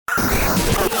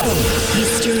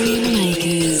History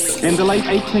Makers. In the late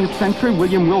 18th century,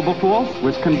 William Wilberforce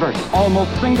was converted.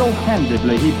 Almost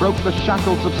single-handedly, he broke the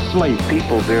shackles of slavery.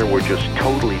 People there were just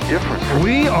totally different.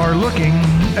 We are looking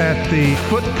at the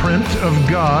footprint of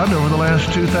God over the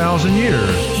last 2,000 years.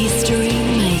 History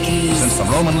Makers. Since the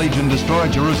Roman legion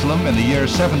destroyed Jerusalem in the year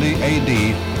 70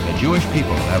 A.D., the Jewish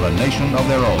people have a nation of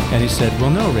their own. And he said, well,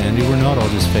 no, Randy, we're not all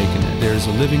just faking it. There's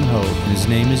a living hope, and his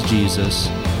name is Jesus.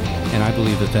 And I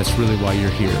believe that that's really why you're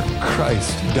here.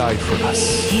 Christ died for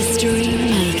us. History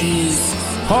Makers.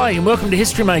 Hi, and welcome to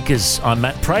History Makers. I'm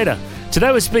Matt Prater.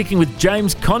 Today we're speaking with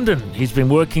James Condon. He's been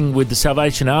working with the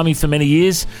Salvation Army for many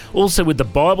years, also with the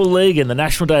Bible League and the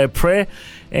National Day of Prayer,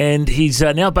 and he's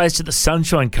now based at the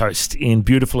Sunshine Coast in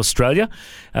beautiful Australia.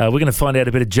 We're going to find out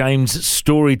a bit of James'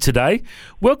 story today.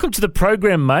 Welcome to the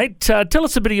program, mate. Tell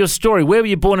us a bit of your story. Where were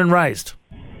you born and raised?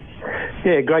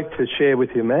 Yeah, great to share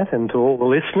with you, Matt, and to all the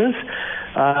listeners.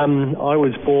 I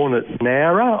was born at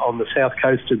Nowra on the south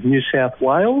coast of New South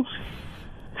Wales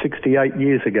 68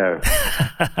 years ago.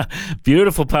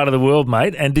 Beautiful part of the world,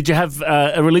 mate. And did you have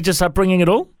a religious upbringing at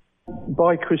all?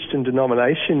 By Christian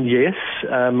denomination, yes.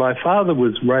 My father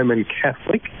was Roman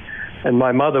Catholic and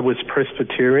my mother was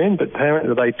Presbyterian, but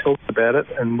apparently they talked about it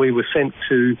and we were sent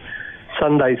to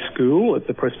Sunday school at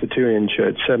the Presbyterian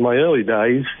church. So my early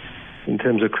days in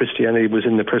terms of Christianity was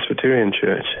in the Presbyterian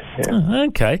church. Yeah. Oh,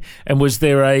 okay. And was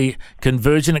there a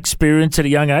conversion experience at a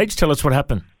young age? Tell us what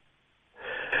happened.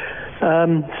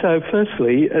 So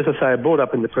firstly, as I say, I brought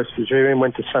up in the Presbyterian,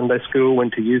 went to Sunday school,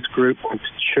 went to youth group, went to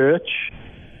church.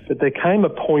 But there came a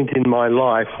point in my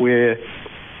life where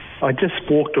I just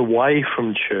walked away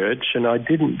from church and I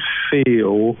didn't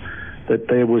feel that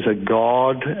there was a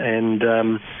God, and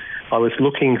I was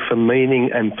looking for meaning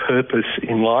and purpose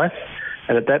in life.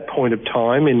 And at that point of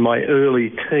time, in my early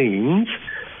teens,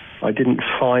 I didn't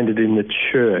find it in the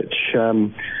church.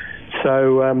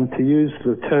 So to use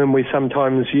the term we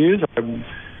sometimes use,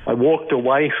 I walked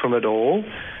away from it all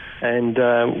and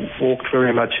walked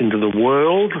very much into the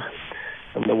world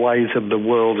and the ways of the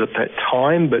world at that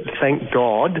time. But thank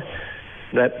God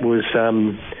that was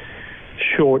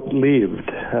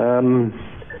short-lived.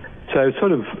 So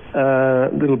sort of a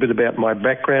little bit about my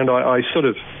background. I sort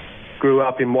of grew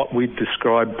up in what we'd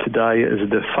describe today as a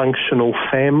dysfunctional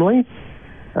family,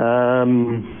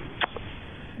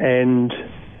 and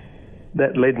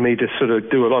that led me to sort of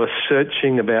do a lot of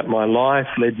searching about my life,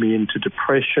 led me into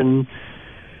depression,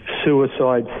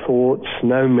 suicide thoughts,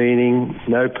 no meaning,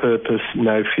 no purpose,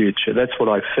 no future. That's what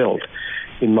I felt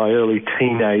in my early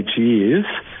teenage years.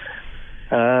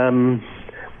 And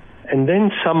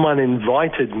then someone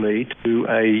invited me to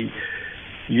a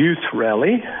youth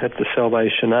rally at the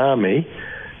Salvation Army.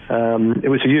 It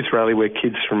was a youth rally where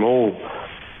kids from all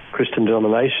Christian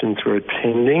denominations were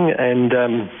attending, and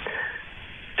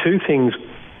two things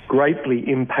greatly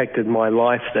impacted my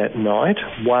life that night.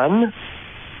 One,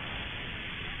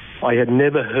 I had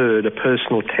never heard a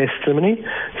personal testimony,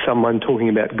 someone talking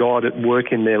about God at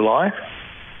work in their life.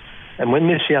 And when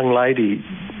this young lady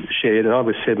shared, and I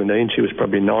was 17, she was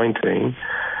probably 19,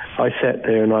 I sat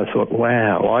there and I thought,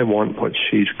 wow, I want what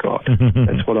she's got.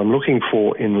 That's what I'm looking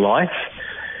for in life.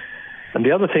 And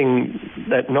the other thing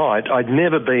that night, I'd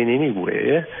never been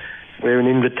anywhere where an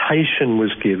invitation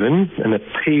was given, an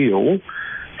appeal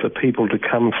for people to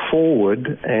come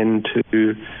forward and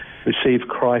to receive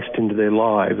Christ into their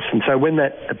lives. And so when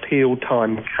that appeal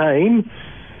time came,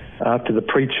 after the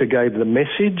preacher gave the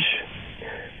message,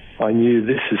 I knew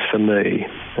this is for me.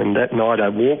 And that night I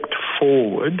walked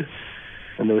forward,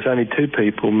 and there was only two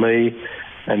people, me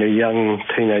and a young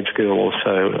teenage girl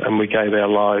also, and we gave our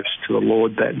lives to the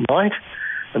Lord that night.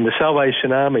 And the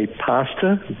Salvation Army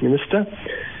pastor, minister,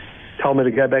 told me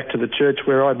to go back to the church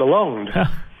where I belonged.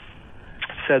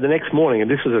 So the next morning, and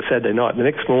this was a Saturday night, the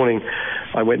next morning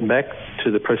I went back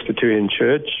to the Presbyterian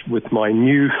church with my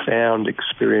newfound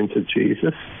experience of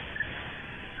Jesus.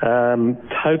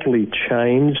 Totally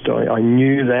changed. I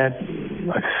knew that.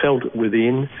 I felt it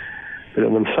within. But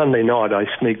on Sunday night, I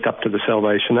sneaked up to the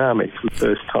Salvation Army for the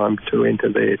first time to enter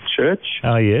their church.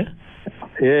 Oh, yeah?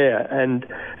 Yeah, and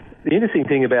the interesting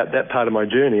thing about that part of my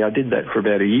journey, I did that for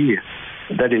about a year.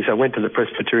 That is, I went to the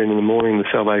Presbyterian in the morning, the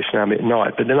Salvation Army at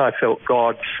night, but then I felt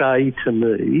God say to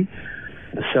me,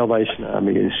 the Salvation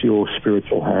Army is your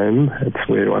spiritual home. It's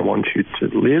where I want you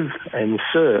to live and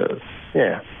serve.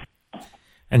 Yeah.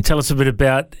 And tell us a bit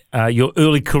about your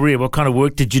early career. What kind of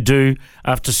work did you do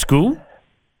after school?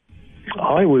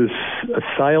 I was a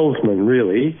salesman,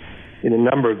 really, in a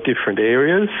number of different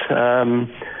areas.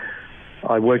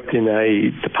 I worked in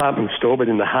a department store, but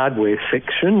in the hardware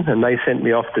section, and they sent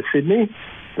me off to Sydney,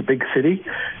 the big city,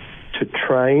 to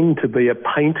train to be a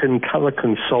paint and colour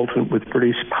consultant with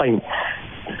British Paints.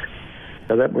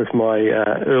 So that was my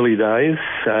early days,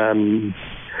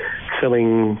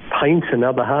 selling paint and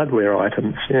other hardware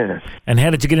items, yeah. And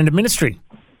how did you get into ministry?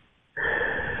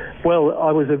 Well,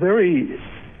 I was a very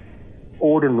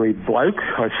ordinary bloke,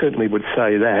 I certainly would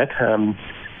say that.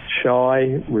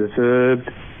 Shy, reserved,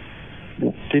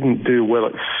 didn't do well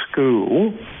at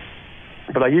school.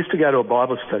 But I used to go to a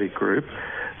Bible study group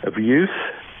of youth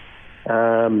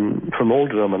from all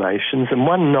denominations, and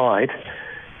one night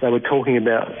they were talking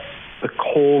about the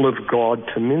call of God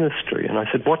to ministry, and I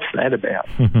said, what's that about?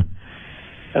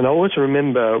 And I always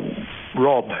remember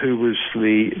Rob, who was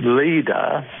the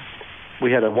leader.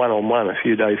 We had a one-on-one a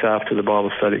few days after the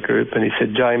Bible study group, and he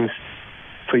said, James,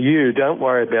 for you, don't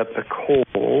worry about the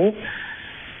call.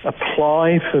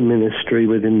 Apply for ministry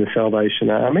within the Salvation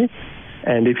Army,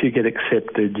 and if you get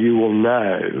accepted, you will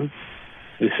know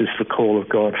this is the call of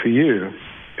God for you,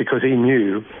 because he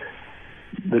knew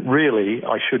that really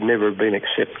I should never have been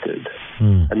accepted.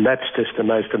 And that's just the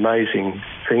most amazing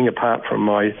thing, apart from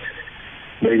my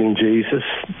meeting Jesus,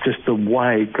 just the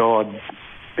way God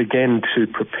began to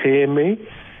prepare me,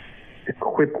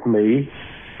 equip me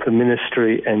for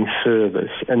ministry and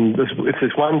service. And if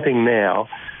there's one thing now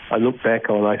I look back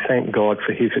on, I thank God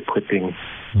for his equipping,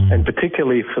 and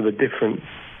particularly for the different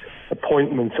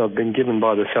appointments I've been given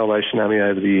by the Salvation Army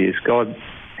over the years. God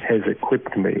has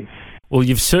equipped me. Well,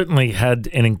 you've certainly had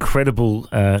an incredible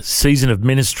season of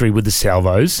ministry with the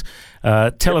Salvos.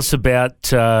 Tell us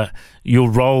about your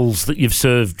roles that you've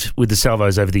served with the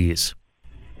Salvos over the years.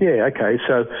 Yeah, okay.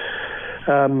 So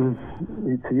to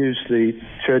use the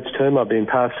church term, I've been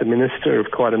pastor minister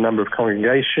of quite a number of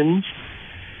congregations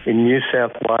in New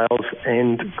South Wales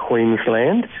and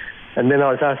Queensland. And then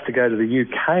I was asked to go to the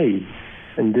UK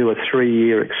and do a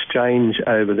 3-year exchange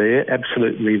over there.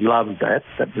 Absolutely loved that.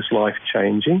 That was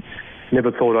life-changing.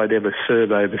 Never thought I'd ever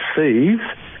serve overseas,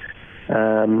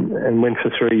 and went for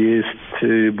 3 years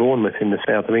to Bournemouth in the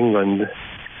south of England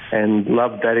and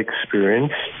loved that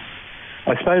experience.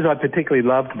 I suppose I particularly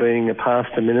loved being a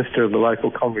pastor minister of the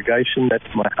local congregation.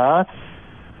 That's my heart.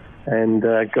 And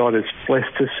God has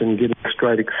blessed us and given us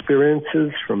great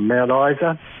experiences, from Mount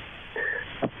Isa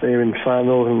up there in far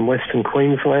northern Western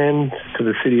Queensland to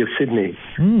the city of Sydney.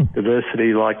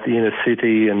 Diversity like the inner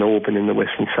city and Auburn in the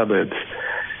western suburbs.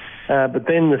 But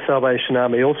then the Salvation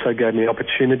Army also gave me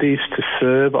opportunities to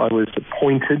serve. I was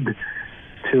appointed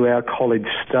to our college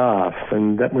staff,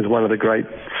 and that was one of the great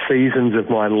seasons of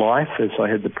my life, as I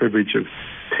had the privilege of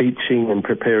teaching and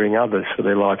preparing others for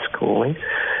their life's calling.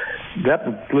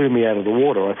 That blew me out of the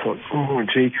water. I thought,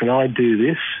 can I do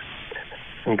this?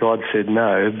 And God said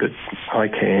no, but I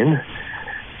can.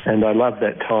 And I loved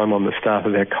that time on the staff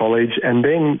of our college. And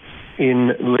then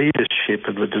in leadership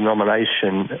of the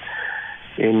denomination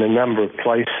in a number of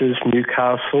places,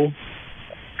 Newcastle,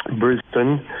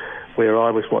 Brisbane, where I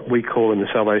was what we call in the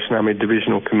Salvation Army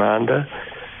divisional commander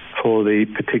for the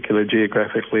particular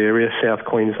geographical area, South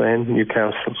Queensland,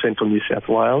 Newcastle, Central New South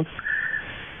Wales.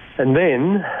 And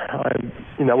then,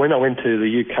 when I went to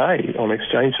the UK on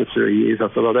exchange for 3 years, I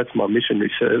thought, that's my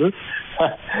missionary service.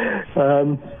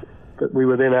 But we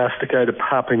were then asked to go to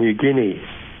Papua New Guinea.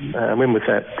 When was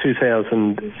that?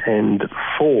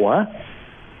 2004.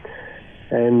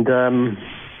 And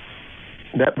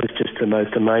that was just the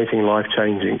most amazing,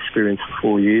 life-changing experience for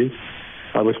 4 years.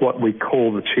 I was what we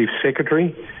call the Chief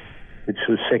Secretary, which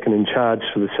was second in charge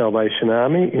for the Salvation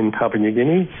Army in Papua New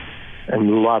Guinea,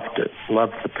 and loved it.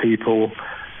 Loved the people,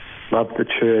 loved the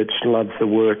church, loved the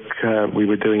work we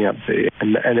were doing up there.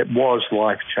 And it was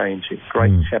life-changing,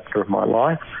 great chapter of my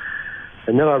life.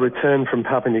 And then I returned from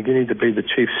Papua New Guinea to be the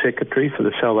Chief Secretary for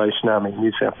the Salvation Army in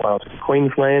New South Wales and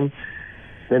Queensland.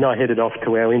 Then I headed off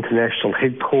to our international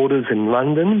headquarters in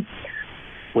London,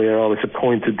 where I was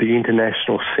appointed the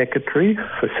International Secretary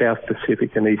for South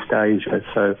Pacific and East Asia.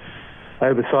 So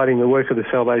oversighting the work of the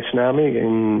Salvation Army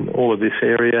in all of this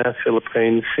area,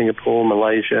 Philippines, Singapore,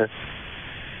 Malaysia,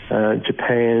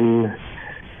 Japan,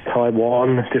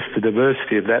 Taiwan, just the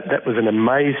diversity of that. That was an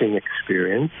amazing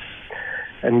experience.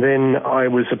 And then I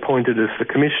was appointed as the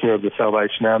Commissioner of the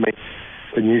Salvation Army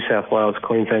for New South Wales,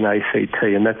 Queensland, ACT,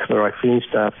 and that's where I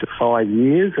finished after 5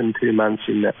 years and 2 months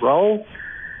in that role,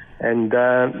 and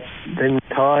then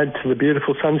retired to the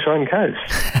beautiful Sunshine Coast.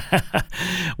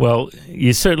 Well,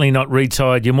 you're certainly not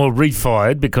retired. You're more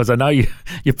refired, because I know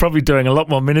you're probably doing a lot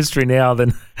more ministry now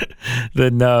than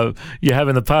you have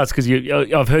in the past. Because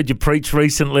I've heard you preach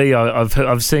recently.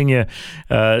 I've seen your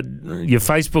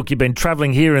Facebook. You've been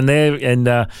travelling here and there, and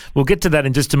we'll get to that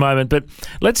in just a moment. But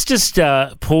let's just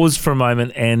pause for a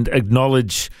moment and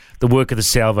acknowledge the work of the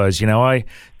Salvos. You know, I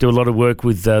do a lot of work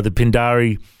with the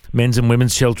Pindari Men's and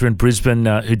Women's Shelter in Brisbane,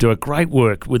 who do a great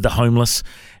work with the homeless,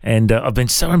 and I've been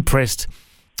so impressed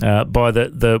by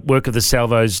the work of the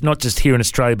Salvos, not just here in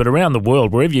Australia, but around the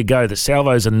world. Wherever you go, the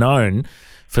Salvos are known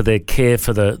for their care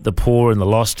for the poor and the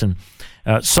lost. And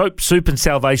soap, soup, and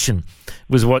salvation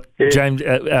was what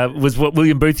was what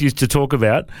William Booth used to talk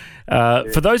about.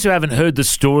 For those who haven't heard the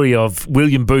story of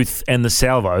William Booth and the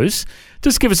Salvos,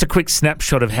 just give us a quick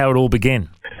snapshot of how it all began.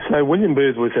 So William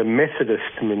Booth was a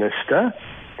Methodist minister,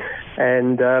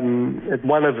 and at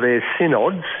one of their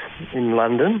synods in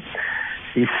London,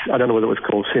 I don't know whether it was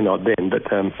called synod then, but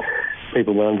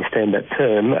people will understand that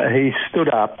term, he stood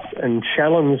up and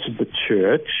challenged the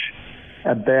church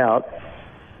about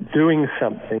doing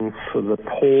something for the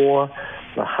poor,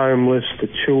 the homeless, the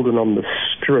children on the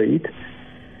street,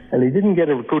 and he didn't get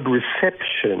a good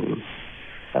reception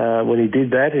when he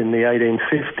did that in the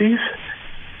 1850s.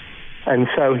 And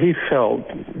so he felt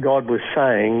God was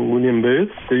saying, William Booth,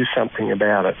 do something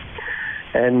about it.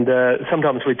 And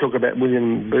sometimes we talk about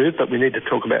William Booth, but we need to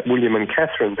talk about William and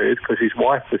Catherine Booth, because his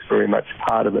wife was very much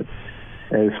part of it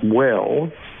as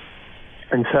well.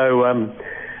 And so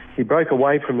he broke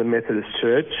away from the Methodist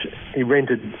Church. He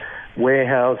rented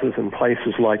warehouses and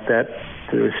places like that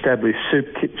to establish soup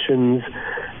kitchens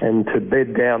and to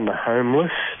bed down the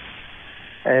homeless.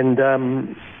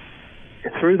 And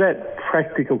through that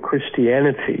practical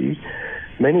Christianity,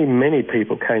 many, many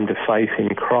people came to faith in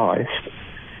Christ.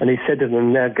 And he said to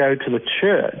them, now go to the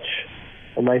church.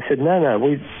 And they said, no,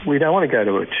 we don't want to go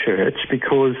to a church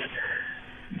because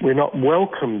we're not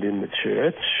welcomed in the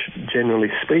church, generally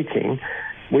speaking.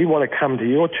 We want to come to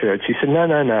your church. He said, no,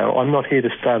 I'm not here to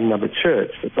start another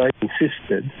church. But they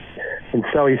insisted. And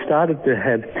so he started to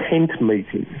have tent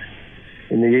meetings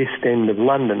in the East End of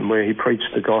London where he preached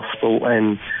the gospel,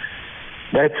 and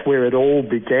that's where it all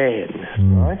began,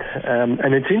 right?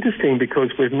 And it's interesting because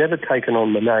we've never taken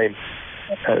on the name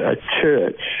a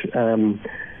church.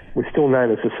 We're still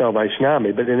known as the Salvation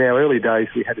Army, but in our early days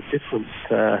we had a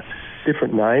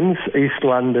different names. East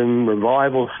London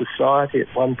Revival Society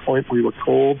at one point we were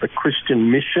called, the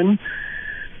Christian Mission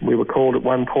we were called at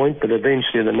one point, but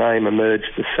eventually the name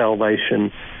emerged, the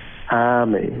Salvation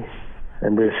Army,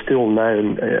 and we're still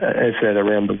known as that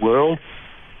around the world,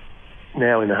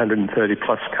 now in 130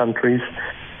 plus countries,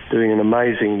 doing an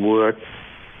amazing work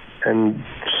and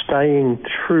staying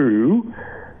true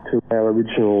to our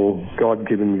original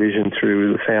God-given vision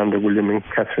through the founder, William and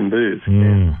Catherine Booth.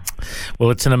 Yeah. Well,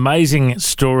 it's an amazing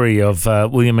story of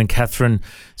William and Catherine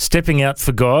stepping out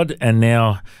for God, and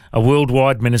now a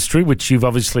worldwide ministry, which you've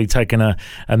obviously taken a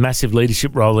massive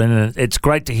leadership role in. And it's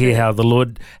great to hear how the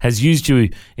Lord has used you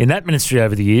in that ministry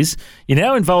over the years. You're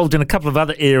now involved in a couple of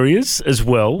other areas as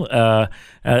well. A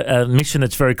mission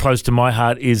that's very close to my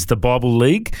heart is the Bible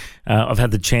League. I've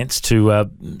had the chance to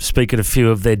speak at a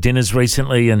few of their dinners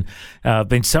recently, and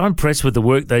been so impressed with the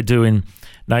work they do in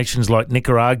nations like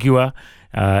Nicaragua,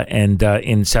 and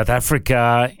in South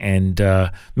Africa and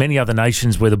many other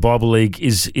nations where the Bible League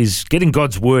is getting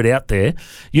God's word out there.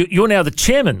 You're now the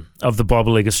chairman of the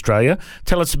Bible League Australia.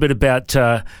 Tell us a bit about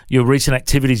your recent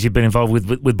activities you've been involved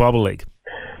with Bible League.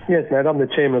 Yes, Matt, I'm the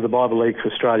chairman of the Bible League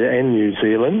for Australia and New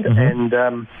Zealand, and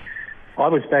I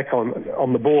was back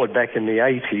on the board back in the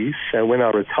 80s, so when I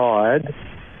retired,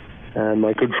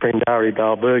 my good friend Ari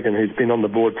Balbergen, who's been on the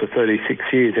board for 36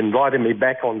 years, invited me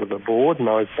back onto the board, and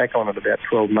I was back on it about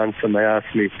 12 months, and they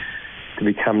asked me to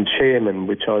become chairman,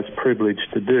 which I was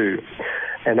privileged to do.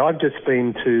 And I've just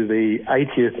been to the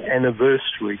 80th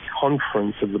anniversary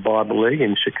conference of the Bible League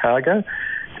in Chicago,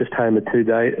 just home a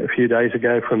few days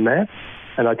ago from that.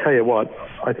 And I tell you what,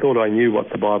 I thought I knew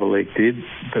what the Bible League did,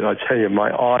 but I tell you,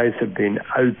 my eyes have been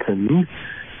opened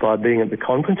by being at the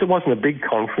conference. It wasn't a big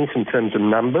conference in terms of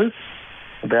numbers,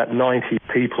 about 90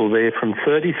 people there from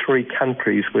 33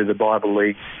 countries where the Bible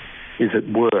League is at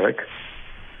work,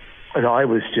 and I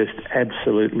was just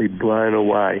absolutely blown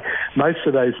away. Most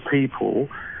of those people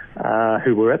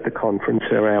who were at the conference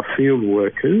are our field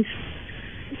workers,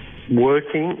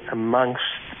 working amongst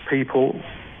people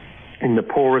in the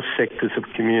poorest sectors of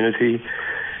community,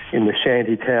 in the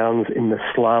shanty towns, in the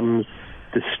slums,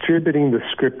 distributing the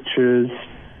scriptures,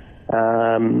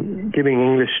 giving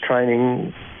English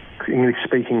training, English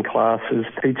speaking classes,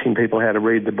 teaching people how to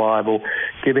read the Bible,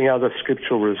 giving other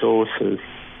scriptural resources.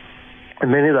 And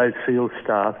many of those field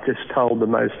staff just told the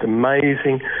most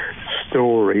amazing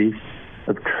stories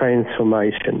of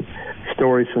transformation.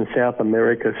 Stories from South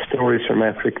America, stories from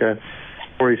Africa,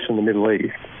 stories from the Middle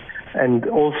East. And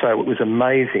also it was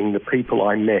amazing the people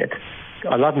I met.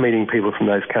 I love meeting people from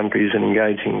those countries and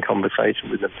engaging in conversation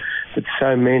with them. But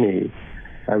so many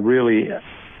really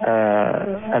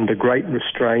under great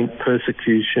restraint,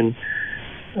 persecution.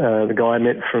 The guy I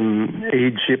met from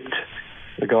Egypt,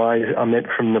 the guy I met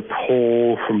from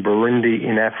Nepal, from Burundi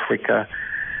in Africa,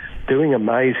 doing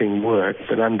amazing work,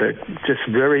 but under just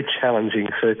very challenging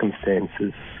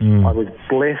circumstances. I was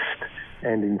blessed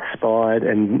and inspired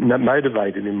and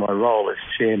motivated in my role as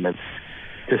chairman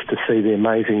just to see the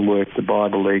amazing work the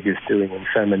Bible League is doing in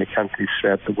so many countries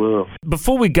throughout the world.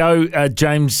 Before we go,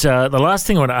 James, the last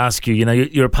thing I want to ask you,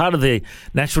 you're a part of the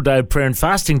National Day of Prayer and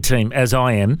Fasting team, as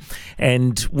I am,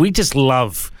 and we just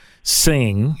love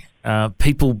seeing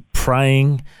people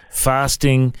praying,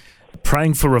 fasting,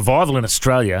 praying for revival in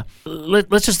Australia.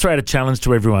 Let's just throw out a challenge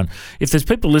to everyone. If there's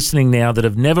people listening now that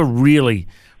have never really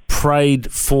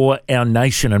prayed for our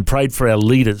nation and prayed for our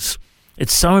leaders,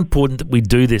 it's so important that we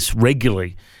do this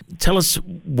regularly. Tell us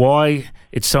why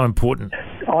it's so important.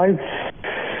 I've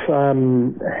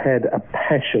had a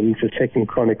passion for 2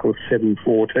 Chronicles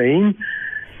 7:14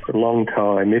 for a long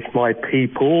time. If my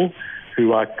people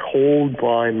who are called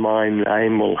by my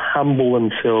name will humble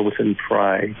themselves and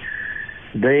pray,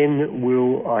 then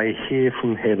will I hear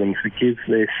from heaven, forgive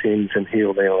their sins and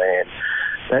heal their land.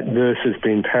 That verse has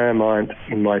been paramount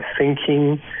in my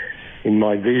thinking, in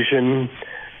my vision.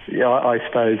 I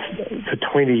suppose for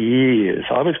 20 years.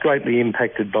 I was greatly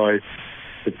impacted by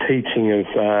the teaching of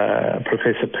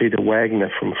Professor Peter Wagner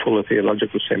from Fuller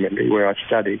Theological Seminary, where I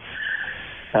studied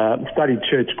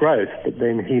church growth, but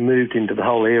then he moved into the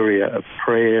whole area of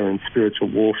prayer and spiritual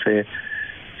warfare.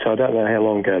 So I don't know how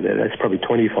long ago that's probably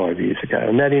 25 years ago,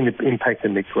 and that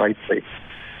impacted me greatly.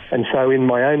 And so in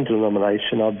my own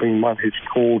denomination, I've been one who's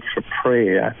called for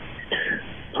prayer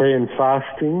and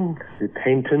fasting,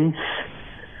 repentance.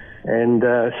 And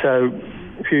so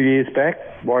a few years back,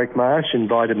 Warwick Marsh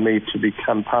invited me to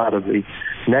become part of the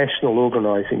National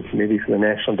Organising Committee for the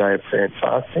National Day of Prayer and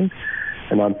Fasting.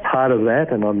 And I'm part of that,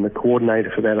 and I'm the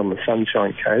coordinator for that on the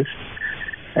Sunshine Coast.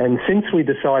 And since we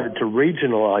decided to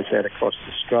regionalise that across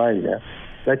Australia,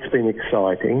 that's been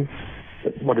exciting.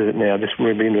 What is it now?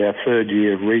 We're in our third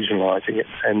year of regionalising it,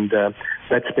 and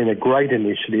that's been a great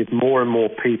initiative. More and more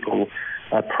people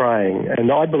are praying.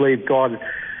 And I believe God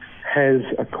has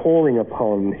a calling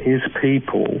upon his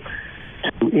people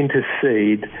to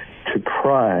intercede, to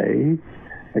pray,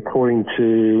 according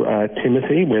to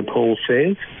Timothy, where Paul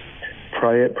says,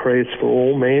 prayers for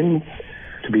all men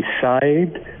to be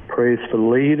saved, prayers for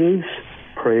leaders,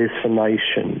 prayers for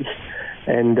nations.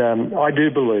 And I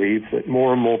do believe that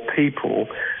more and more people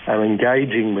are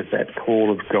engaging with that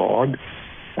call of God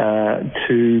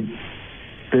to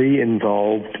be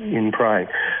involved in praying.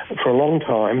 For a long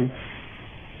time,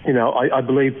 I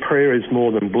believe prayer is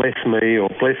more than bless me or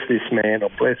bless this man or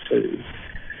bless who.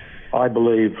 I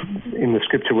believe in the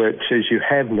scripture where it says you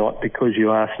have not because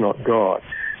you ask not God.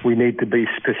 We need to be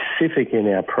specific in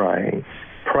our praying.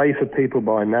 Pray for people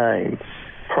by name.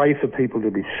 Pray for people to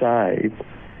be saved.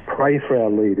 Pray for our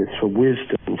leaders for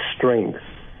wisdom and strength.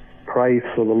 Pray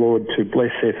for the Lord to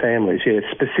bless their families.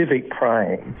 Specific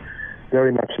praying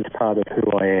very much as part of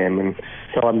who I am. And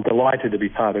so I'm delighted to be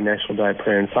part of National Day of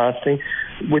Prayer and Fasting,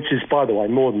 which is, by the way,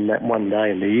 more than that one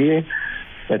day in the year.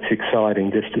 That's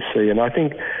exciting just to see. And I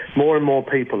think more and more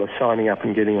people are signing up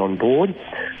and getting on board,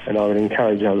 and I would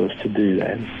encourage others to do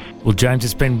that. Well, James,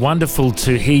 it's been wonderful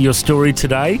to hear your story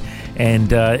today,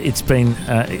 and it's been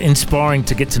inspiring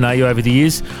to get to know you over the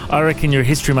years. I reckon you're a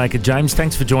history maker, James.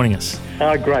 Thanks for joining us.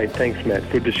 Great. Thanks, Matt.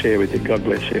 Good to share with you. God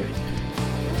bless you.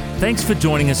 Thanks for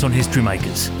joining us on History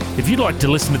Makers. If you'd like to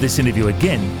listen to this interview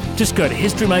again, just go to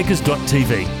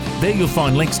historymakers.tv. There you'll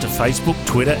find links to Facebook,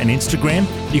 Twitter and Instagram.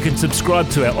 You can subscribe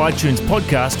to our iTunes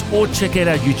podcast or check out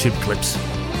our YouTube clips.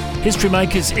 History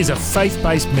Makers is a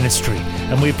faith-based ministry,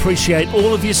 and we appreciate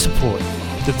all of your support.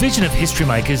 The vision of History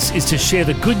Makers is to share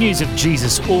the good news of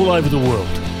Jesus all over the world.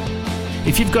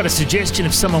 If you've got a suggestion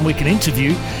of someone we can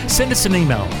interview, send us an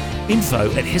email,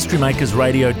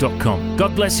 info@historymakersradio.com.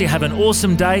 God bless you. Have an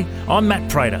awesome day. I'm Matt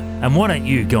Prater, and why don't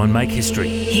you go and make history?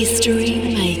 History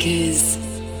Makers.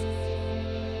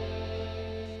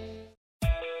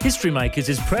 History Makers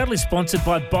is proudly sponsored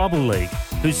by Bible League,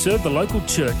 who serve the local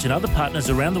church and other partners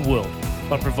around the world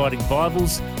by providing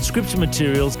Bibles, scripture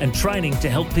materials and training to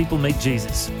help people meet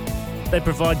Jesus. They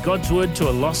provide God's Word to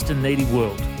a lost and needy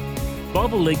world.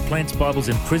 Bible League plants Bibles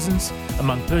in prisons,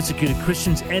 among persecuted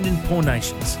Christians and in poor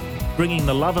nations, bringing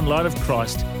the love and light of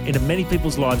Christ into many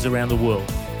people's lives around the world.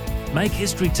 Make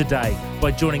history today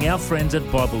by joining our friends at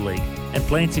Bible League and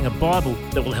planting a Bible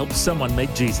that will help someone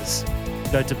meet Jesus.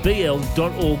 Go to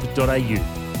bl.org.au.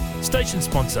 Station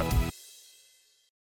sponsor,